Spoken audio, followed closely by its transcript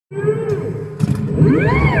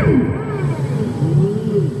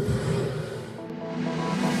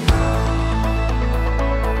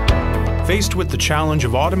Faced with the challenge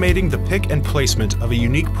of automating the pick and placement of a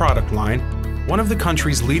unique product line, one of the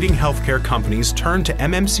country's leading healthcare companies turned to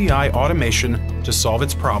MMCI Automation to solve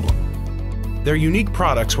its problem. Their unique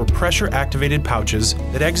products were pressure-activated pouches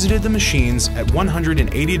that exited the machines at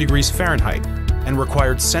 180 degrees Fahrenheit and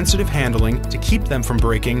required sensitive handling to keep them from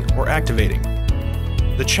breaking or activating.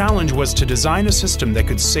 The challenge was to design a system that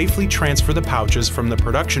could safely transfer the pouches from the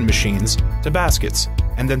production machines to baskets,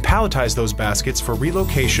 and then palletize those baskets for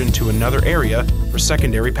relocation to another area for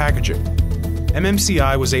secondary packaging.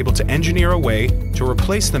 MMCI was able to engineer a way to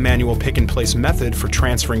replace the manual pick-and-place method for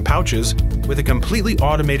transferring pouches with a completely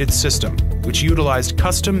automated system, which utilized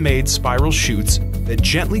custom-made spiral chutes that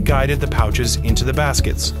gently guided the pouches into the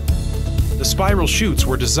baskets. The spiral chutes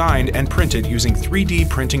were designed and printed using 3D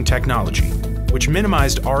printing technology, which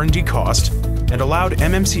minimized R&D cost and allowed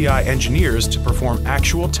MMCI engineers to perform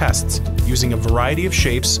actual tests using a variety of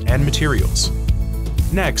shapes and materials.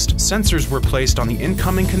 Next, sensors were placed on the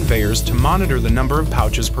incoming conveyors to monitor the number of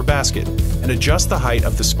pouches per basket and adjust the height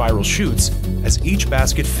of the spiral chutes as each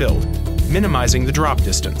basket filled, minimizing the drop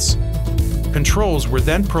distance. Controls were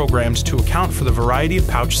then programmed to account for the variety of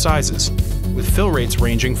pouch sizes, with fill rates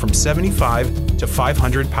ranging from 75 to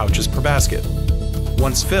 500 pouches per basket.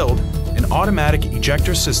 Once filled, an automatic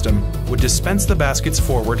ejector system would dispense the baskets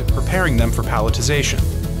forward, preparing them for palletization.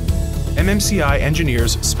 MMCI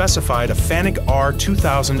engineers specified a FANUC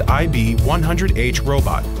R2000IB100H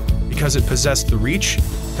robot because it possessed the reach,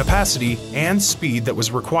 capacity, and speed that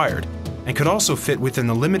was required, and could also fit within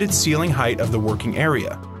the limited ceiling height of the working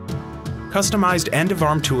area. Customized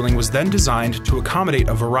end-of-arm tooling was then designed to accommodate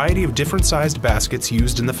a variety of different-sized baskets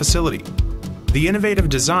used in the facility. The innovative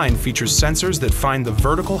design features sensors that find the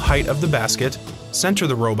vertical height of the basket, center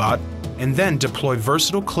the robot, and then deploy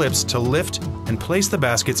versatile clips to lift and place the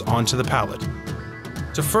baskets onto the pallet.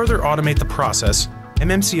 To further automate the process,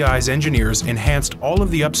 MMCI's engineers enhanced all of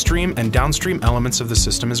the upstream and downstream elements of the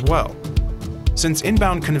system as well. Since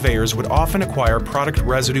inbound conveyors would often acquire product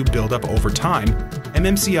residue buildup over time,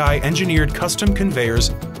 MMCI engineered custom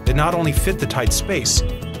conveyors that not only fit the tight space,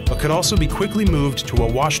 but could also be quickly moved to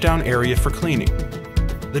a washdown area for cleaning.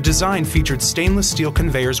 The design featured stainless steel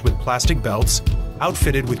conveyors with plastic belts,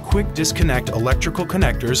 outfitted with quick disconnect electrical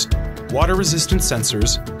connectors, water-resistant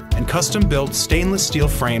sensors, and custom-built stainless steel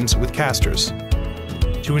frames with casters.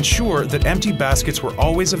 To ensure that empty baskets were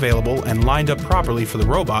always available and lined up properly for the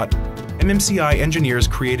robot, MMCI engineers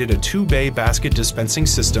created a 2-bay basket dispensing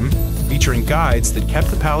system featuring guides that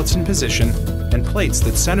kept the pallets in position and plates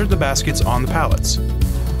that centered the baskets on the pallets.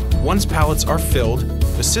 Once pallets are filled,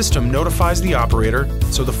 the system notifies the operator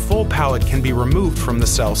so the full pallet can be removed from the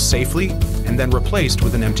cell safely and then replaced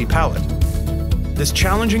with an empty pallet. This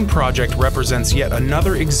challenging project represents yet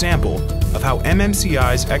another example of how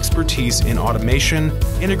MMCI's expertise in automation,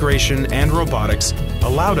 integration, and robotics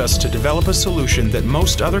allowed us to develop a solution that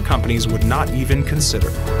most other companies would not even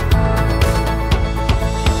consider.